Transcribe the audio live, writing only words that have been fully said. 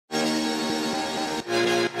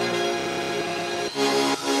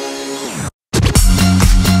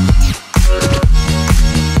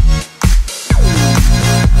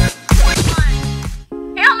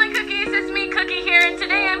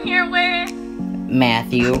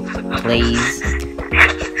Matthew, please.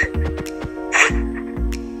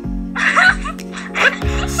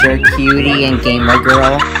 Sir Cutie and Gamer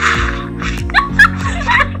Girl.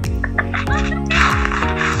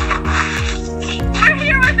 We're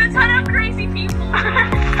here with a ton of crazy people.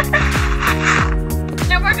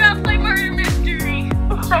 Now we're gonna play Murder Mystery.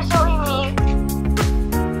 Especially me.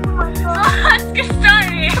 Oh my So god. let's get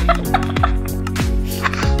started.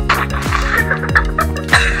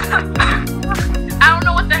 I don't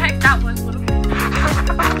know what the heck that was, but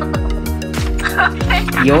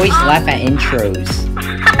okay. You always laugh at intros.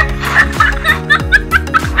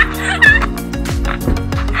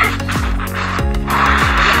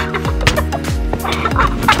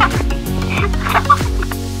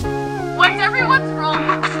 What's everyone's role?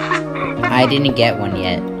 I didn't get one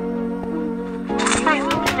yet.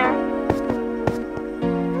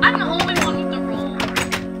 I'm the only one with the role.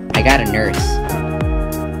 I got a nurse.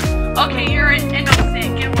 Okay, you're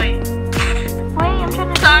innocent. Get away. Wait, I'm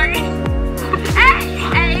trying to. Sorry.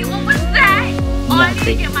 Hey, what was that? Oh, I need to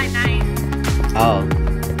Nothing. get my knife. Oh.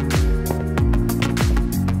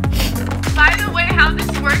 By the way, how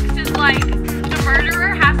this works is like the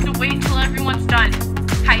murderer has to wait until everyone's done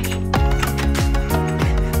hiding.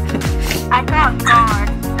 I got guard.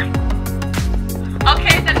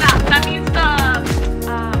 Okay, then that means the I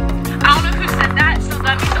don't know who said that, so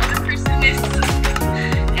that means the other person is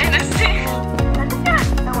innocent. Doesn't that?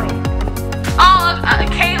 No, wait. Oh,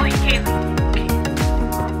 Kaylee. Okay.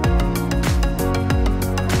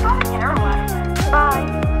 Bye.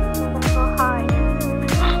 I'm gonna go hide.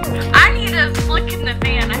 I need a flick in the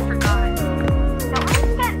van. I forgot. Don't we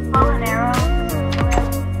get bow and arrow?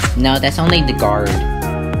 No, that's only the guard.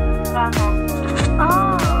 Okay.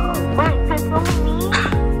 Oh, wait, so it's only me?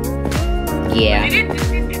 Yeah,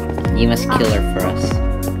 you must kill her for us.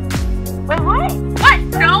 Wait, what? What?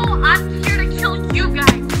 No, I'm here to kill you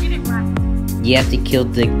guys. Get it right. You have to kill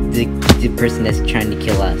the person that's trying to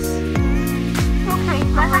kill us. Okay,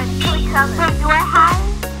 so I have to kill each other. Wait, do I hide?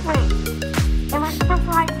 Wait, am I supposed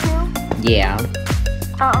to hide too? Yeah,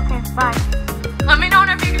 Oh, okay, bye. Let me know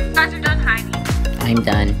whenever you guys are done hiding. I'm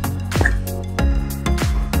done.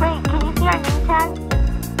 Wait, can you see our name tag?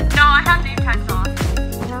 No, I have name tags on.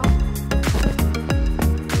 No.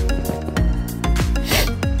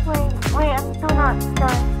 Wait, I'm still not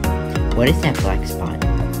done. What is that black spot?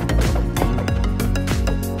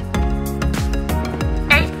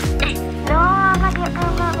 Hey. No, I'm not yet.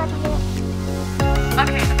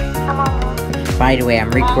 Okay. I'm almost. By the way,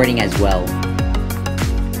 I'm recording as well.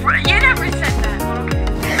 You never said that.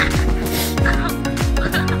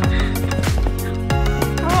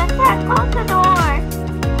 Wait, I can't close the door.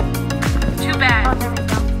 Too Oh, bad. there we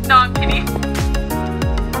go. No, I'm kidding.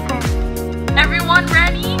 Okay. Everyone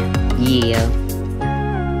ready? Yeah.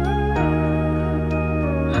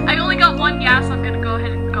 I only got one yes, so I'm gonna go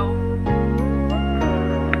ahead and go.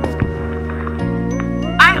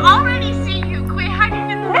 I already see you. Quit hiding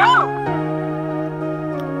in the room.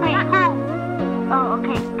 Wait, who? Oh,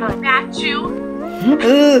 okay, good. That you.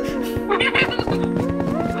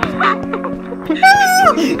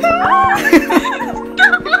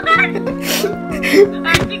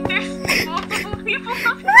 I think there's multiple people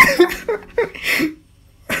up here.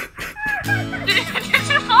 Did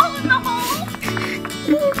you fall in the hole?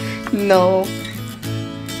 No.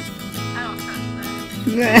 I don't trust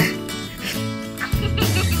that.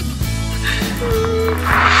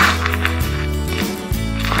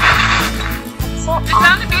 It's so There's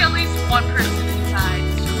bound to be at least one person inside.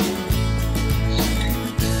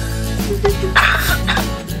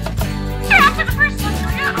 Yeah, after the first one,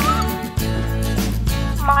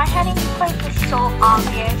 My hiding place is so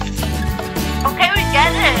obvious. Okay, we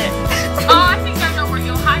get it. Oh, I think I know where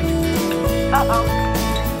you'll hide. Uh-oh.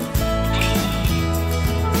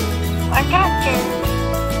 I got scared.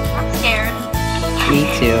 I'm scared. Me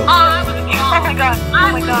too. Oh, I was wrong. Oh my god. I Oh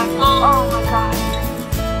my was god. wrong. Oh my god.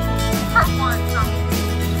 For one, so.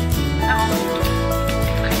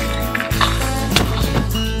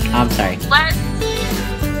 I'm sorry. Let's see.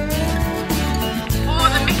 Oh,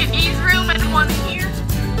 the Mickey D's room and one here.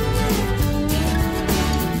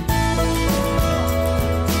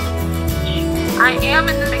 I am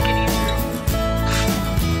in the Mickey D's room.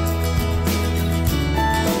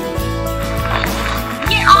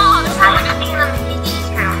 Yeah, oh, this happened to be in the Mickey D's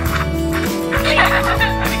room. The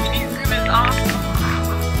Mickey D's room is awesome.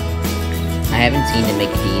 I haven't seen the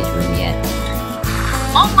Mickey D's room yet.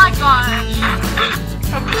 Oh my gosh.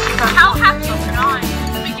 How have you not?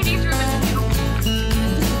 The Mickey D's room is beautiful.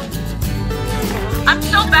 I'm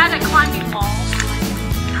so bad at climbing walls.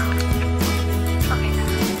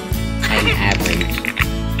 I'm average.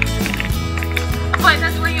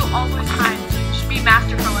 always hide, so you should be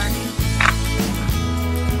master color.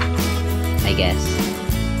 I guess.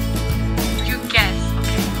 You guess,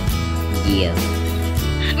 okay. Yeah.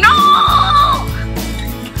 No!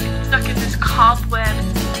 Stuck in this cobweb.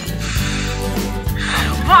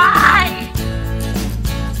 Why?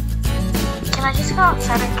 Can I just go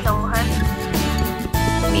outside and kill her?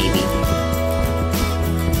 Maybe.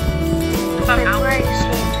 If I'm Wait, out. where is she?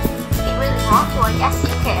 You really want to? I guess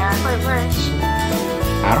you can. Wait, where is she?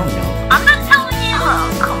 I don't know. I'm not telling you. Oh,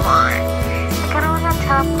 come on. Like, I don't want to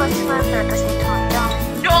teleport to her, but at the same time, don't.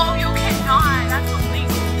 No, you cannot. That's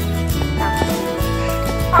illegal.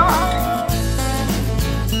 Oh.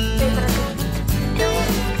 They're gonna do it.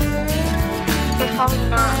 They're probably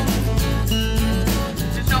not.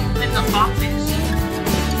 There's no one in the office.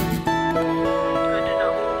 Good to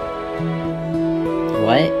know.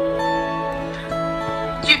 What?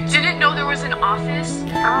 You didn't know there was an office?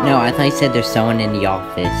 Oh. No, I thought you said there's someone in the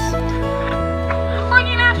office.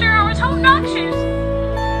 Working after hours, how obnoxious!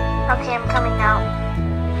 Okay, I'm coming out.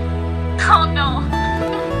 Oh no.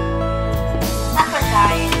 That's her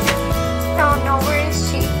dying. Oh no, where is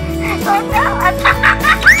she? Oh no,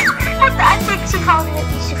 I think she found me.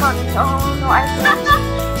 She found me. Oh no, I think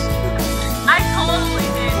I totally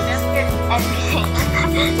did. she did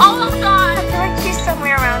everything. Oh I god! feel like she's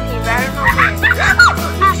somewhere around here, but I don't know where.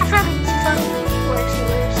 No, she found me. She found me. Where is she?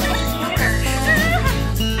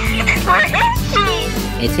 Where is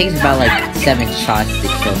she? It takes about like 7 shots to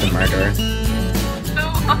kill the murderer. So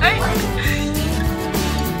what?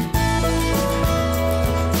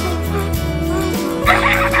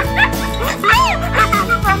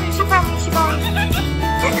 She found me.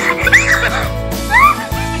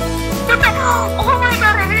 Oh my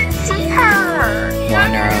god, I didn't see her.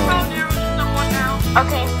 One arrow. Someone now.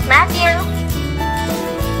 Okay, Matthew.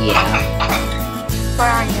 Yeah. Where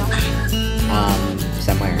are you?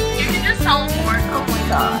 Somewhere. You can just teleport. Oh my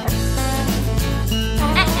god.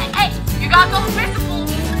 Hey, you gotta go invisible.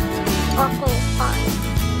 Okay, fine.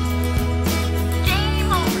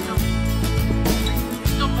 Game over. No.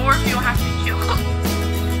 Still more if you have to kill.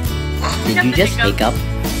 Did you just hiccup?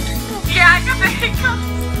 Yeah, I got the hiccups.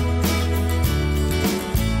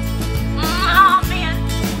 Oh man.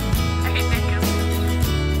 I hate hiccups.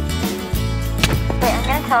 Wait, I'm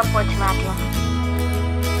gonna teleport to Matthew.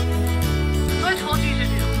 That's what I told you to do.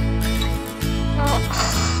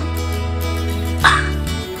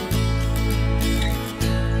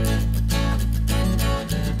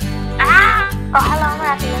 Ah! Oh, hello,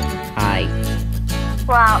 Matthew. Hi.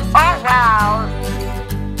 Wow. Oh, wow.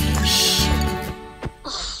 Shh.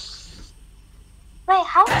 Wait,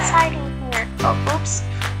 how was hiding here? Oh, oops.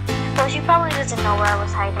 Well, she probably doesn't know where I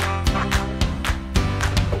was hiding anyway.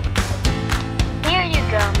 Here you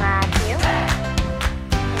go, Matthew.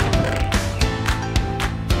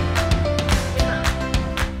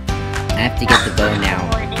 I have to get the bow now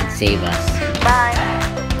and save us. Bye.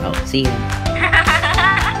 Oh, see you.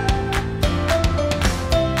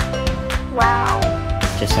 Wow.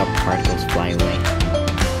 Just saw particles fly away.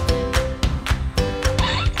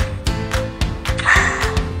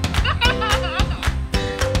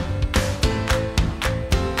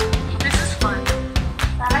 This is fun.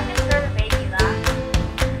 Thought I just heard a baby laugh.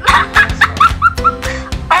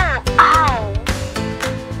 Oh, ow.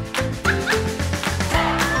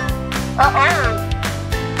 Uh-oh.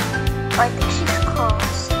 I think she's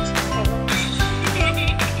close.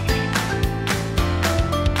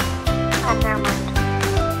 Oh, never mind.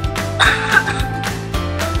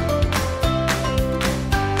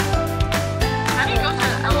 How do you go to the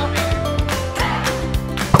elevator?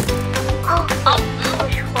 Oh,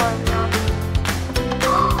 push forward now.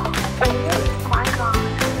 Oh my god.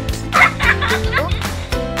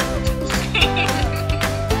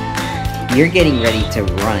 You're getting ready to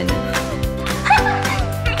run.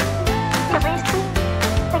 Let me see.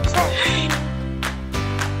 I can't see.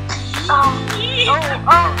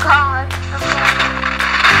 Oh god.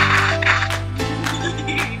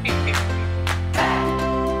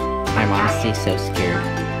 I'm honestly so scared.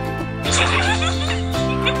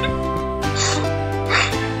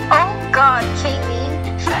 Oh god, Kaylee.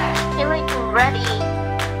 You're like ready.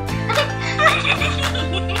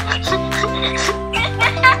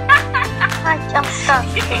 I'm stuck.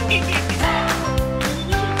 Can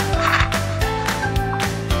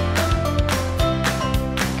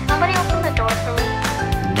somebody open the door for me?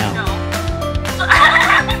 No. No.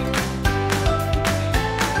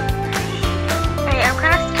 Hey, I'm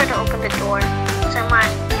kind of scared to open the door. So am I.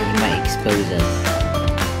 You might expose us.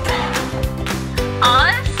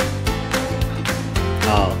 Us?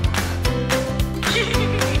 Oh.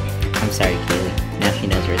 I'm sorry, Kaylee. Now she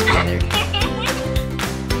knows we're together.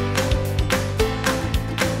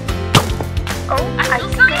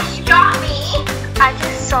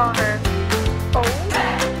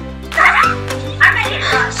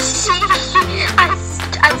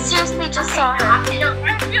 I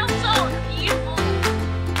feel so evil.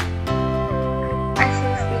 I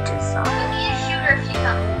seriously just saw You it. need to shoot her if she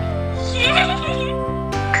comes.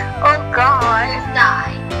 Oh god.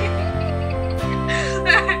 Die.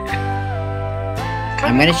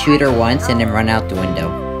 I'm gonna shoot her once and then run out the window.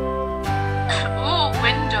 Ooh,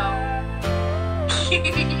 window.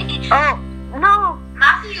 Oh no.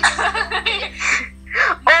 Matthew.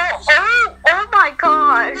 Oh my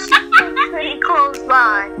gosh. Pretty close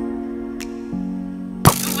by.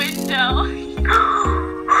 Window.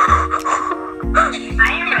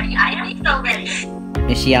 I am ready. I am so ready.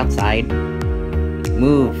 Is she outside?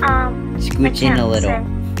 Move. Scooch in a little.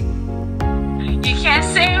 You can't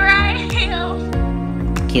say right.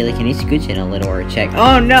 Kaylee, can you scooch in a little or check?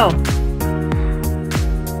 Oh no!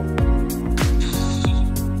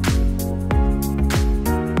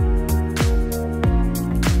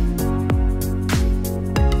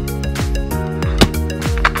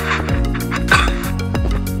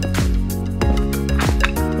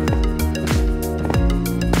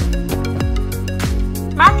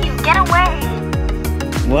 Matthew, get away.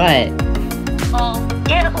 What? Oh.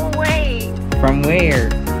 Get away. From where?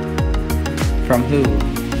 From who?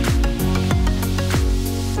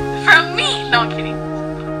 From me! No, I'm kidding.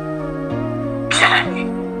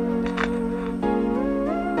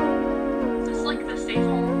 Just like the safe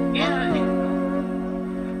home. Yeah.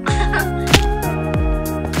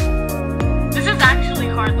 This is actually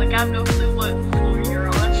hard. Like, I have no clue what floor you're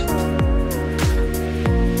on.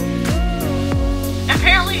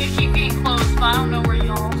 Apparently, you keep getting close, but I don't know where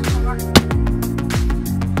y'all are.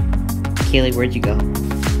 Kaylee, where'd you go?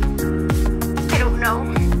 I don't know.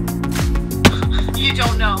 You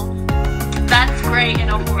don't know. That's great in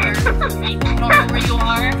a horror. You don't know where you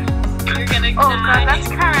are. You're gonna Oh die. god, that's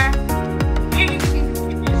kinda.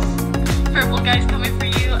 Purple guy's coming for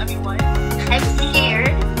you. I mean, what? I'm scared.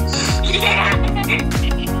 Yeah.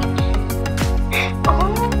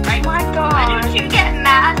 Oh my Why god. didn't you get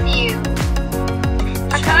Matthew?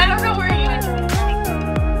 I don't know where he is.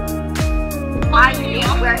 I knew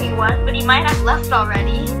where he was, but he might have left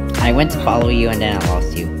already. I went to follow you and then I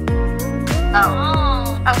lost you. Oh,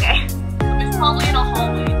 Oh, okay. it's probably in a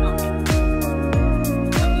hallway. No.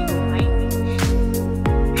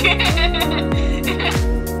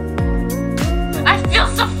 I feel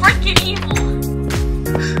so freaking evil.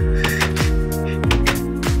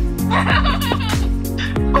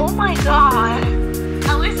 Oh my god.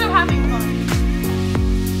 At least I'm having fun.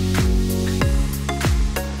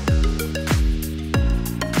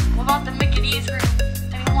 What about the Mickey's room?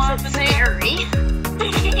 Anyone up in there? Scary.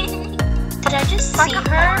 Did I just Like see a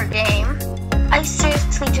her? horror game. I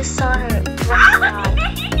seriously just saw her. Oh my god.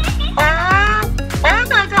 Oh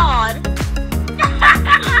my god.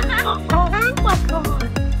 Oh my god.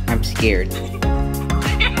 I'm scared.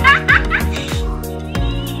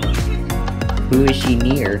 Who is she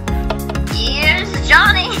near? Here's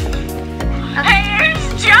Johnny.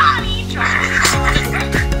 Here's Johnny!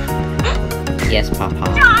 Yes, Papa.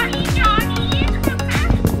 Johnny!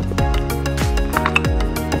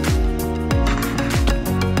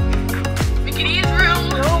 Mickey's room.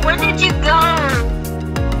 Oh, where did you go?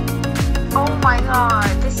 Oh my god.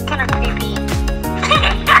 This is kind of creepy.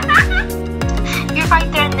 You're right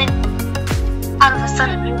there and then out of a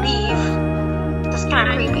sudden you leave. That's kind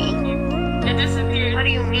of creepy. It disappeared. What do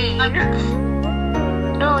you mean?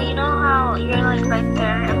 No, you know how you're like right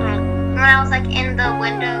there and then. When I was like in the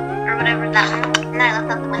window or whatever that room, and I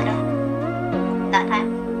looked out the window that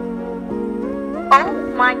time. Oh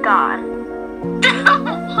my god.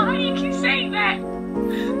 Why do you keep saying that?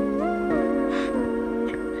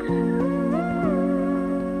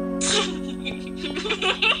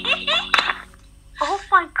 Oh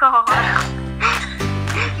my god.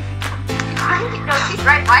 No, she's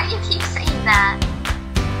right. Why do you keep saying that?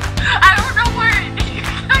 I don't know where it is. You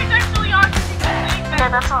guys actually are saying Yeah,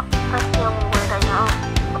 that. that's the only word I know.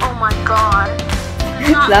 Oh my god.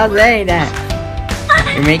 Stop saying that.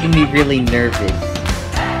 You're making me really nervous. It's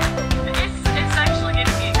actually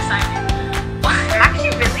getting me excited. I'm actually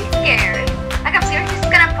really scared. Like, I'm seriously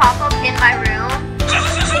just gonna pop up in my room.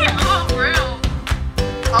 Oh, room.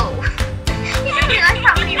 Oh. You didn't realize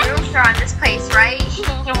how many rooms are on this place, right?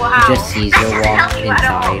 Wow. Just Caesar walk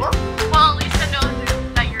inside. Well, at least I know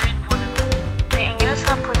that you're in one of them. Wait, I'm gonna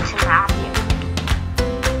stop putting to Matthew.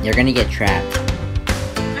 You're gonna get trapped.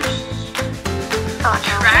 Oh, no.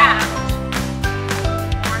 Trapped.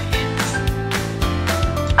 Or hits.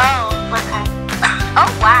 Oh, okay. Oh,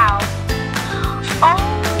 wow. Oh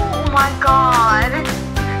my god.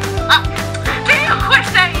 Can you quit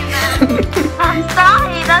saying that? I'm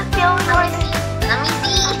sorry, that's the only Let way me see. Let me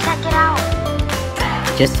see. to check it out.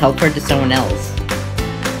 Just teleport to someone else.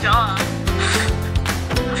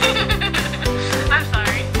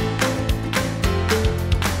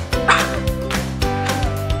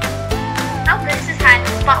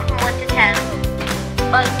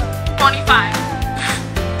 Like 25.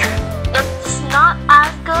 it's not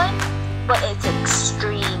as good, but it's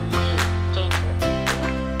extremely dangerous.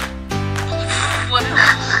 What is it?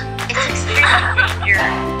 It's extremely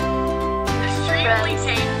dangerous. Extremely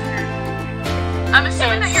dangerous. I'm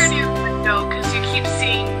assuming that you're near a window because you keep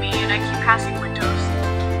seeing me and I keep passing windows.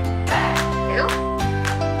 Who?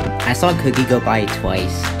 I saw Cookie go by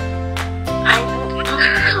twice.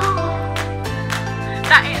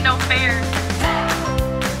 That ain't no fair.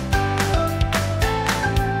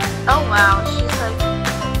 Oh wow, she's like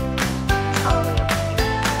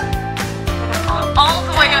All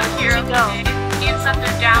the way up here, Where'd she go? okay? Means that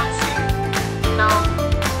they're downstairs. no.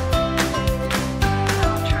 I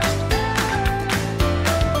don't trust you.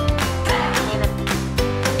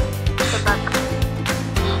 Good luck.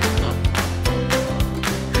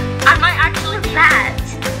 I might actually be That.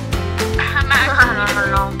 I'm I actually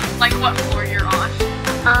don't know. like what floor you're on.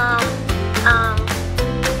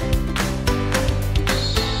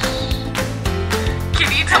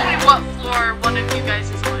 Can you tell me what floor one of you guys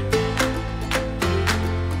is on?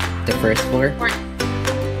 The first floor?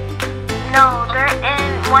 No, they're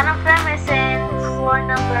in. One of them is in floor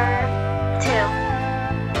number 2.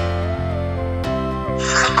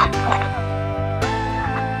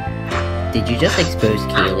 Did you just expose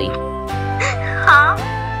Kaylee? Huh?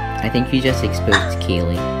 I think you just exposed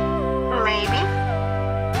Kaylee. Maybe.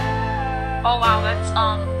 Oh wow, that's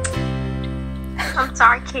I'm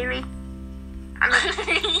sorry, Kaylee.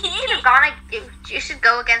 You should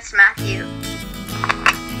go against Matthew.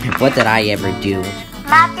 What did I ever do?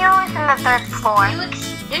 Matthew is in the 3rd floor.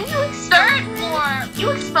 Didn't you third floor. You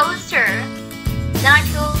exposed her. Then I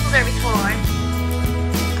killed her before.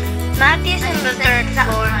 Matthew's in the 3rd That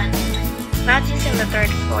was floor. fun. Matthew's in the 3rd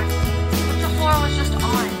floor. The floor was just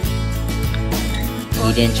on.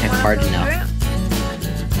 You didn't check hard enough.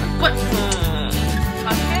 What?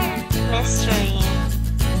 Okay. Mystery.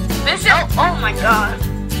 This is. Oh my god.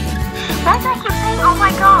 Why do I keep saying oh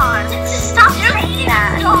my god? Just stop saying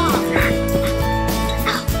that.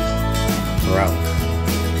 Bro.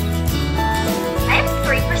 I have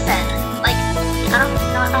 3%. Like,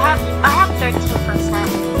 I have 13%.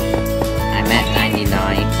 I'm at 99.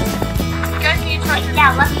 You guys need to charge your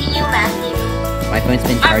yeah, lucky you, Matthew. My phone's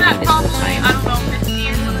been I'm charging at this whole probably, I time. don't know, 50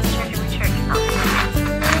 or something.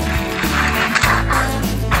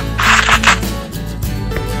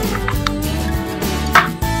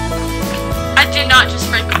 I did not just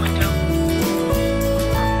break the window.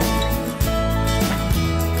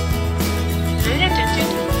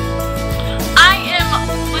 I am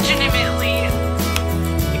legitimately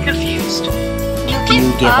confused. Do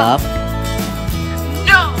you give up?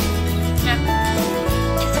 No!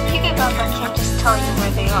 Because if you give up, I can't just tell you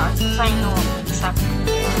where they are, because I know exactly where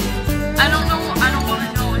they are. I don't know, I don't want to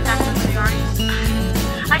know exactly where they are.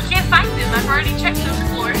 I can't find them, I've already checked those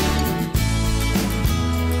floors.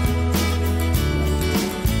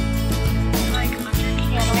 Like,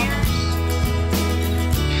 underneath the stairs.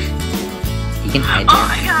 You can hide Oh there.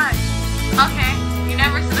 my gosh! Okay, you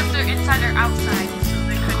never said if they're inside or outside, so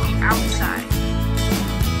they could be outside.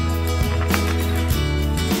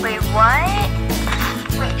 Wait, what?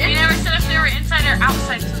 You never said if they were inside or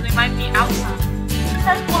outside, so they might be outside.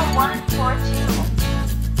 That's floor 1 and floor 2.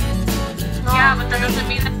 No. Yeah, but that doesn't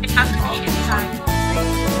mean that they have to be inside.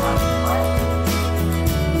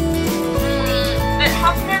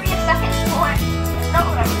 How can there be a 2nd floor? No,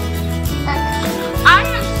 whatever.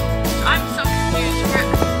 I'm so confused.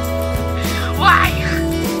 Why?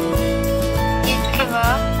 You give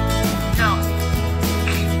up? No.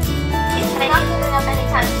 I'm not giving up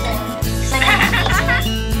anytime soon. Because I can't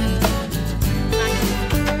easily.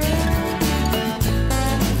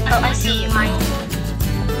 Oh, I see you.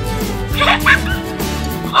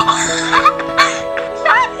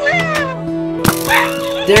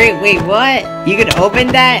 Wait, what? You can open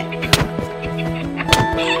that?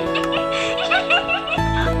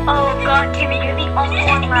 Oh god, Kimmy, you're the only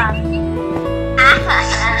one left.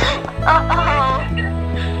 Uh-oh.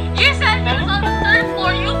 You said he was on the 3rd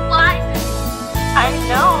floor. You lied. I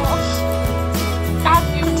know. I have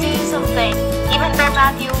to do something. Even though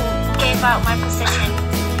Matthew gave out my position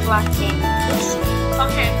last game. Oops.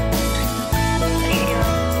 Okay. What are you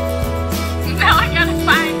doing? Now I gotta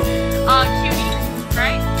find Cutie,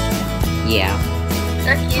 right? Yeah.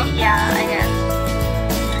 They're cute, yeah, I guess.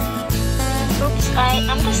 Oops,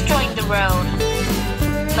 I'm destroying the road.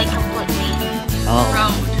 Like completely. Oh.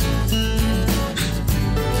 Road.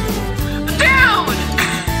 Dude!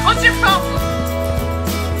 What's your problem?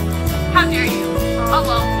 How dare you? Oh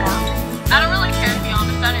well. Yeah. I don't really care, to be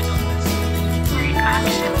honest. I didn't know this.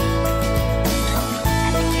 Actually.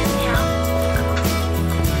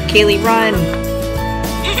 Kaylee, run!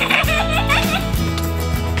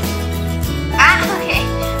 Okay.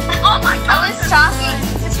 Oh my I god. was talking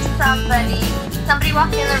to somebody. Somebody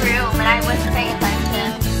walked in the room and I wasn't paying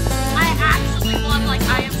attention. I actually won, like,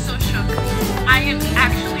 I am so shook. I am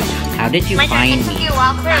actually shook. How did you My turn. find It took me? you a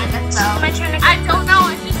while to find us though. My turn to I don't know,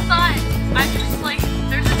 I just thought, like,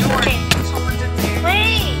 there's a door. Okay. Someone's in there.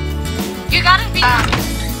 Wait. You gotta be.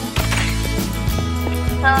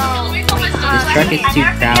 So, Let me put this door. This truck is I too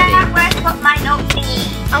never figured out crowded. where to put my note thingy.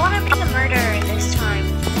 I want to be the murderer this time.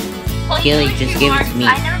 Kaylee, just give it to me.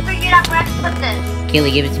 I never figured out where to put this.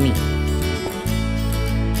 Kaylee, give it to me.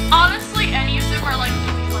 Honestly, any of them are like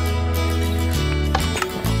really funny.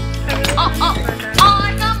 Murder. Oh, I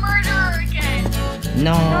got murderer again.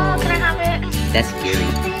 No. Oh, can I have it? That's scary.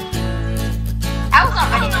 I was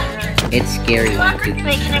already murdered. It's scary when Cookie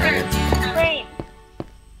Wait, can I murder. Wait.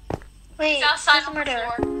 Wait. It's outside who's on the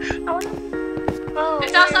murderer? floor. I want. Oh.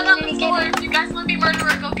 It's outside where on did the he get floor. it? If you guys let me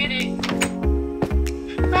murderer, go get it.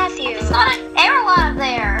 Matthew. It's not an airline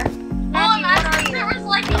there. Oh, Matthew,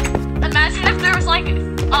 what imagine are if you? there was like,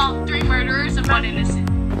 three murderers and one innocent.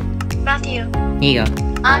 Matthew. Here you go.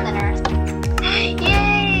 I'm the nurse.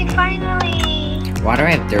 Yay! Finally. Why do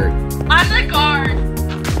I have dirt? I'm the guard.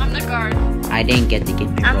 I didn't get to get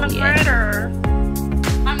my I'm roll the yet. murderer.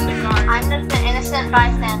 I'm the guard. I'm just an innocent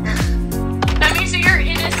bystander. That means that you're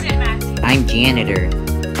innocent, Matthew. I'm janitor.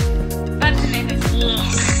 That's an innocent.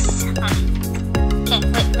 Yes. Okay,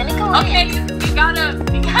 wait, let me go Okay, in. you gotta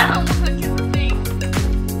look at the thing.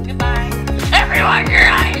 Goodbye. Everyone, you're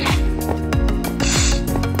right.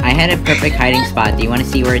 I had a perfect hiding spot. Do you want to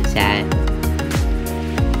see where it's at?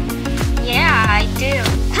 Yeah, I do.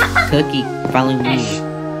 Cookie, follow me.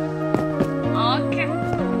 Okay.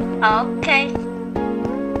 Okay.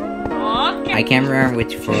 Okay. I can't remember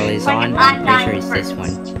which floor it's on, but I'm pretty sure it's this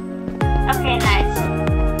one. Okay, nice.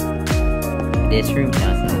 This room?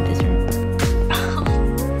 No, it's not this room.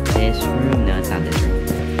 This room? No, it's not this room.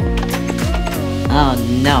 Oh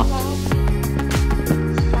no.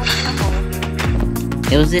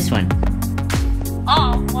 It was this one.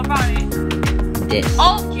 Oh, what about it? This.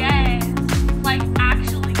 Oh, yes. Like,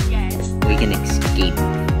 actually, yes. We can escape.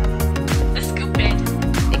 Escape it.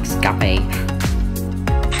 Escape.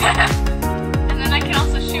 And then I can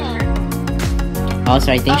also shoot her.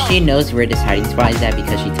 Also, I think she knows where this hiding spot is at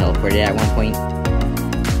because she teleported at one point.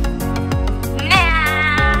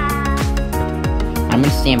 Nah. I'm gonna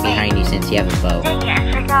stand behind you since you have a bow. Dang it,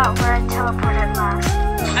 I forgot where I teleported last.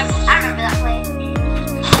 I remember that place.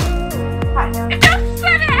 It just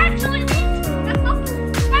said it actually means. I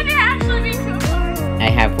didn't actually mean to. I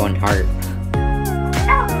have one heart.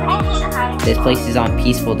 Oh, This place is on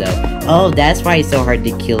peaceful though. Oh, that's why it's so hard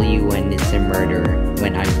to kill you when it's a murderer.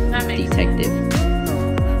 When I'm That makes detective.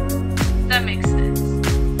 That makes sense.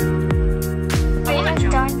 I Are you wanna guys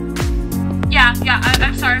jump. done? Yeah,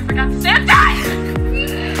 I'm sorry, I forgot to say I'm dying!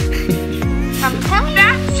 I'm telling you.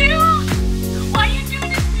 That's you! Why you do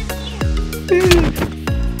this to me?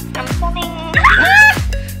 I'm coming.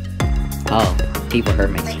 Oh, people heard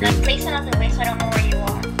my Wait, scream. let's face another way so I don't know where you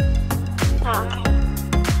are. Oh, okay.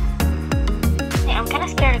 Hey, I'm kind of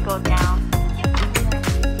scared to go down.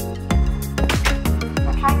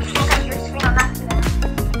 I'm trying to look at your screen on accident.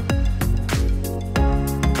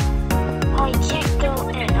 Oh, you can't go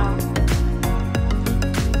in.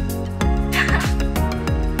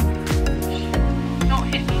 Don't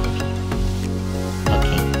hit me.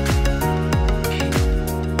 Okay.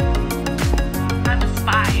 I'm a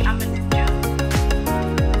spy. I'm a ninja.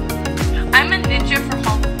 I'm a ninja for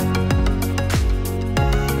Halloween.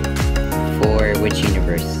 For which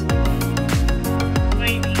universe? What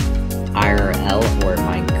do you mean? IRL or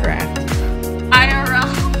Minecraft? IRL.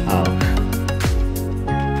 Oh.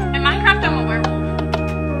 In Minecraft, I'm a werewolf.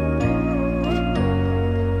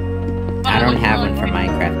 But I don't look have really one for weird.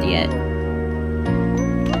 Minecraft yet.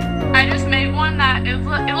 I just made one that it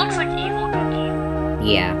looks like evil cookie.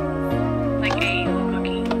 Yeah. Like a evil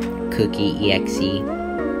cookie. Cookie EXE.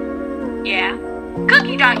 Yeah.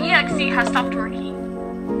 Cookie.exe has stopped working.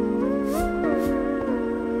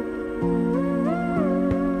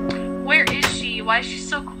 Where is she? Why is she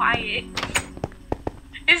so quiet?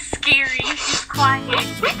 It's scary. She's quiet.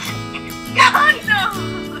 Oh no!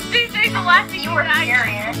 DJ's laughing. You were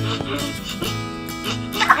furious.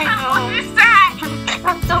 I know. What is that?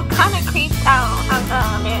 I'm still kind of creeped out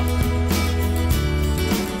about it.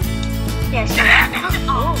 Yeah, she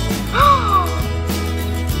Oh. Oh.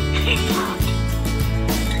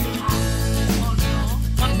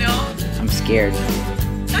 Oh no. I'm scared.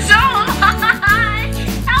 So am I.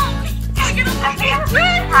 Help me. Get I away. think I'm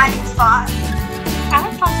hiding spot. I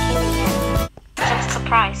was on killing it. Just to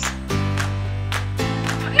surprise.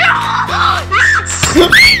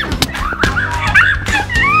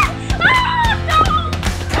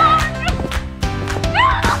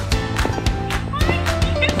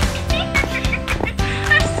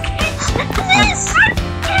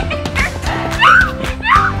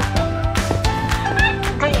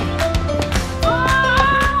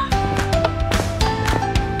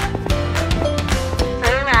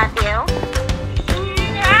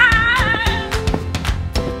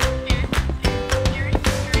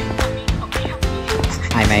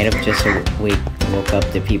 I might have just woke up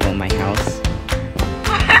the people in my house.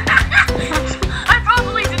 I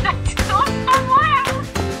probably did that too.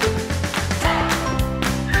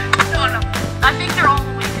 No, I think they're all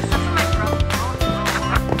awake except for my brother.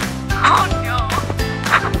 Oh no.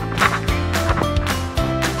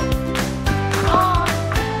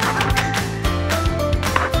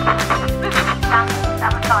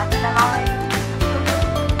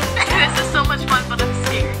 This is so much fun, but I'm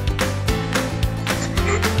scared.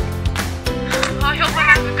 I hope I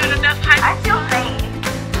have a good enough height. I feel bad.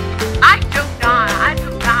 I do not. I do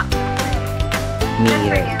not. Me Good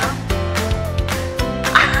for either. you.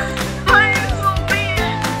 I am so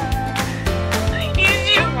bad.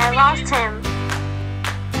 I lost him.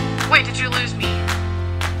 Wait, did you lose me?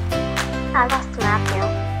 I lost Matthew.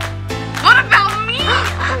 What about me?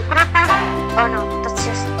 Oh no, that's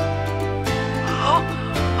just.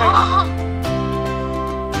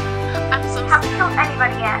 I'm so Haven't killed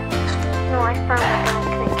anybody yet. No, I found that I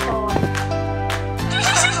couldn't kill one.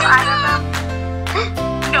 I don't know.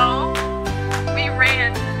 No. We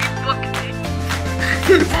ran. We booked it.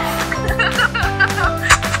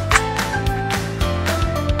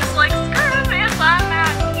 It's like, screw this, I'm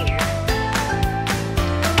out here.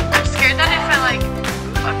 I'm scared that if I like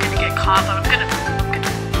move, I'm gonna get caught, but I'm gonna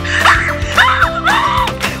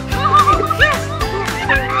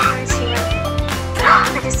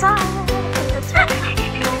I decided.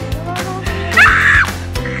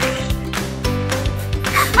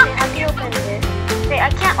 Wait, have you opened it? Wait, I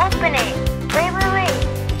can't open it. Wait.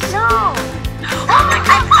 No. I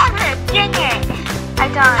found it. Dang it. I I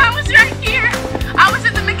died. was right here. I was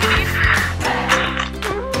in the Mickey's.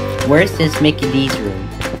 Where's this Mickey D's room?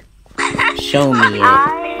 Show me it.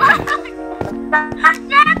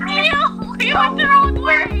 Matthew, you went the wrong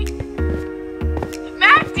way.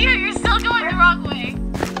 Matthew, you're still going the wrong way.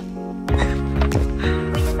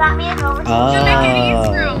 Wait, does that mean over? The Mickey's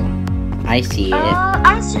Oh, room. I see it. I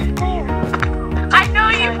was just there. I know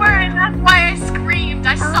you were, and that's why I screamed.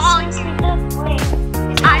 I saw you.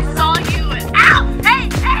 I saw you. Ow! Hey!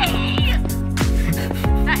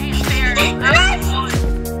 That ain't fair.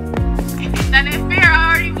 That ain't fair. I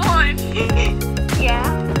already won. Yeah.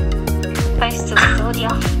 But I still told you.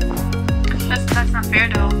 That's not fair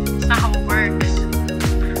though. It's not how it works.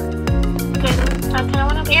 Good. I kind of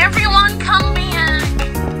want to be. Everyone, come back.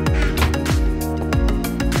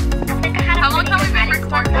 How long have we been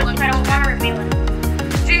recording? I don't want to reveal it.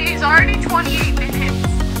 Jeez, already 28 minutes.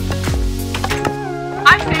 I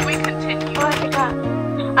say we continue. Oh, I forgot.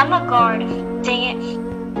 I'm a guard. Dang it.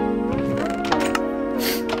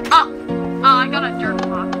 Oh, I got a dirt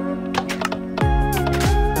block.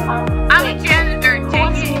 I'm a janitor. Who Take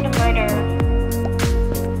wants me it. to murder?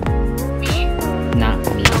 Me? Not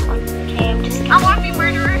me. Okay, I'm just I kidding. want to be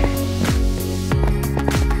murderer.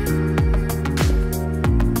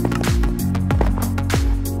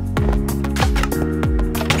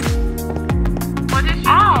 What did you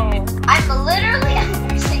Ow! I'm literally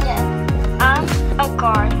understanding it. I'm a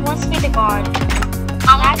guard. Who wants to be the guard?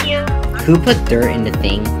 I want Not you. Who put dirt in the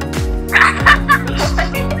thing?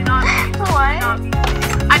 What?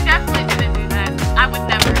 I definitely didn't do that. I would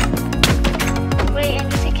never. Wait, I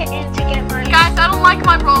need to get in to get my Guys, I don't like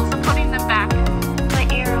my rolls. I'm putting them back.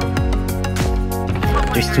 arrow.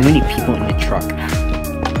 There's too many people in the truck.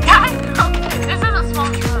 Guys, no. This is a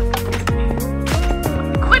small truck.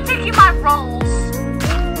 Quit taking my rolls.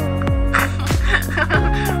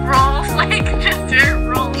 Rolls like just dirt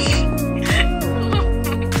rolls. Wait,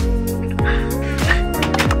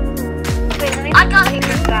 let me I got take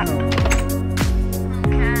this back.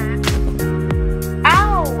 Okay.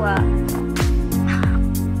 Ow!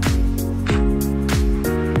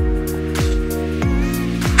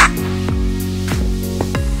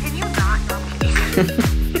 Can you not? No, I'm kidding.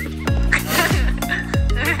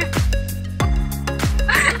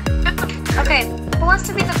 Okay, who wants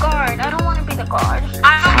to be the guard? I don't want to be the guard.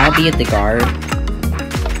 I'll be the guard.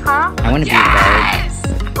 Huh? I want to be the Yes!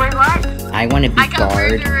 Wait, what? guard. I want to be I got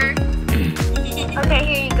guard. murderer. Okay,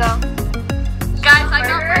 here you go. Guys, I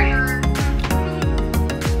got murderer.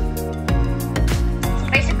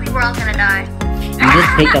 Basically, we're all gonna die. You just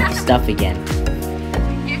pick up the stuff again.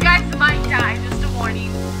 You guys might die, just a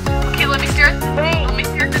warning. Okay, let me stare at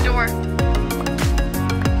the door.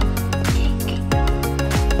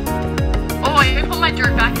 Oh, wait, let me put my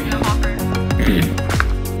dirt back in the hopper.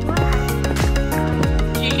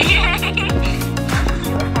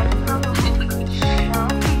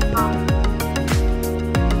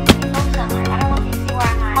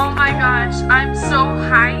 Oh my gosh, I'm so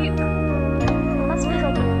hyped.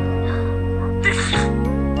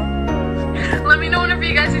 Let me know whenever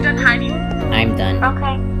you guys are done hiding. I'm done.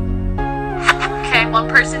 Okay. Okay, one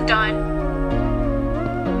person done.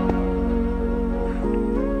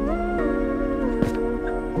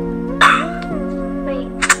 Wait.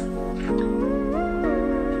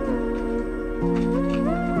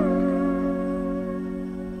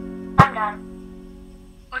 I'm done.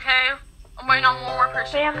 Okay, I'm waiting on one more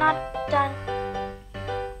person. Wait, I'm not done.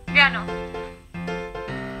 Yeah, no.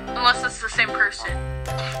 Unless it's the same person.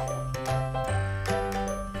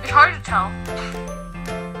 It's hard to tell.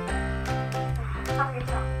 How do you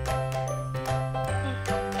tell?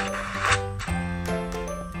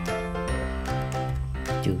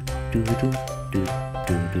 Do do do do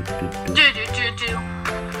do do do do.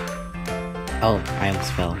 Oh, I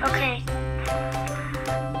almost fell. Okay.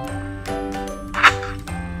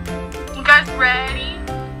 You guys ready?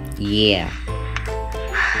 Yeah.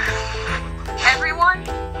 Everyone?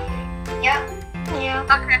 Yep. Yeah.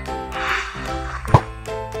 Okay.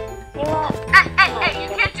 You know what? Hey, you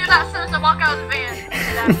can't do that as soon as I walk out of the van.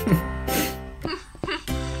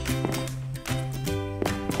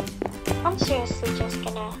 I'm seriously just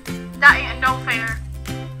gonna. That ain't no fair.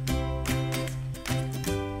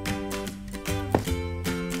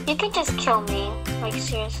 You can just kill me. Like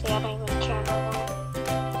seriously, I don't even care no more.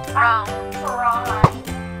 Wrong. Wrong.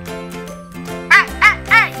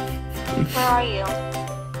 Hey! Where are you?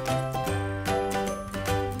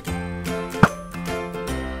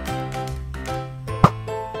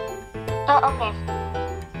 Oh, okay.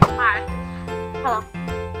 Hi. Hello.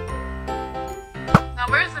 Now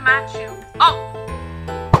where's the match shoe? Oh!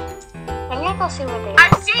 I'm gonna go see where they are. I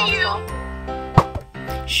see you!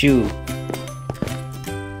 Shoo.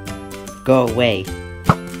 Go away.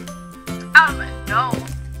 No.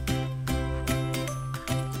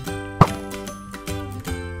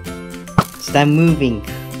 Stop moving.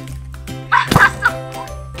 No!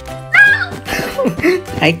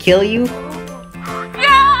 I kill you?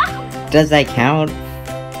 Yeah! Does that count?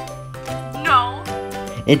 No.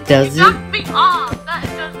 It You doesn't? knocked me off. That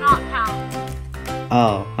does not count.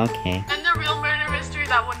 Oh, okay. In the real murder mystery,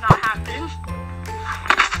 that would not happen.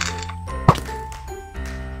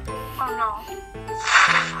 Oh no.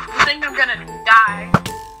 I think I'm gonna die.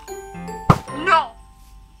 No!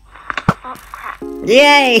 Oh crap.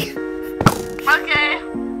 Yay! Okay.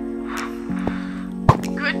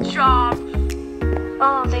 Good job.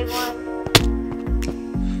 Oh, they won.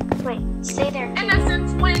 Wait, stay there.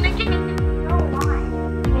 Innocents win again. No, why?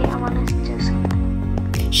 Wait, I want to do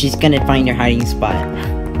something. She's gonna find your hiding spot.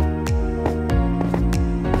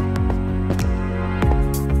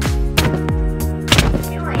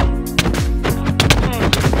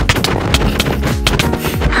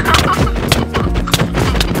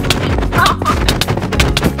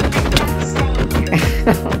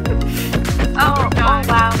 Oh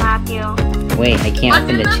wow, Matthew. Wait, I can't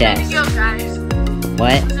open the chest. Video, guys.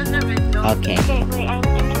 What? Let's end the video. Okay. Okay, wait, I'm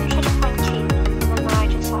gonna try to find Kate, even though I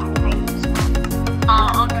just saw her hiding spot.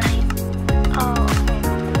 Oh, okay. Oh, okay.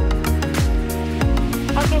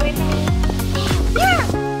 Okay, wait a minute.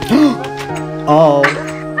 Oh.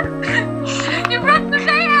 You broke the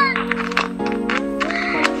van!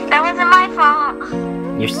 That wasn't my fault.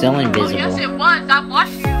 You're still Oh, yes, invisible. it was. I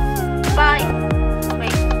watched you. Bye.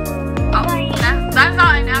 Wait. Oh, Bye. that's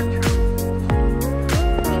not an natural.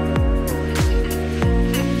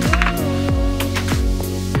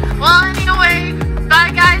 Well, anyway,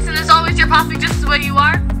 bye guys, and as always, you're perfect just the way you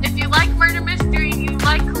are. If you like murder mystery and you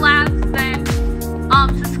like collabs, then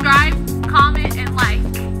subscribe, comment, and like.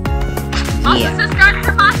 Also Yeah. subscribe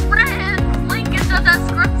to my friends. Link in the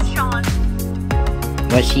description.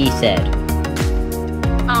 What she said.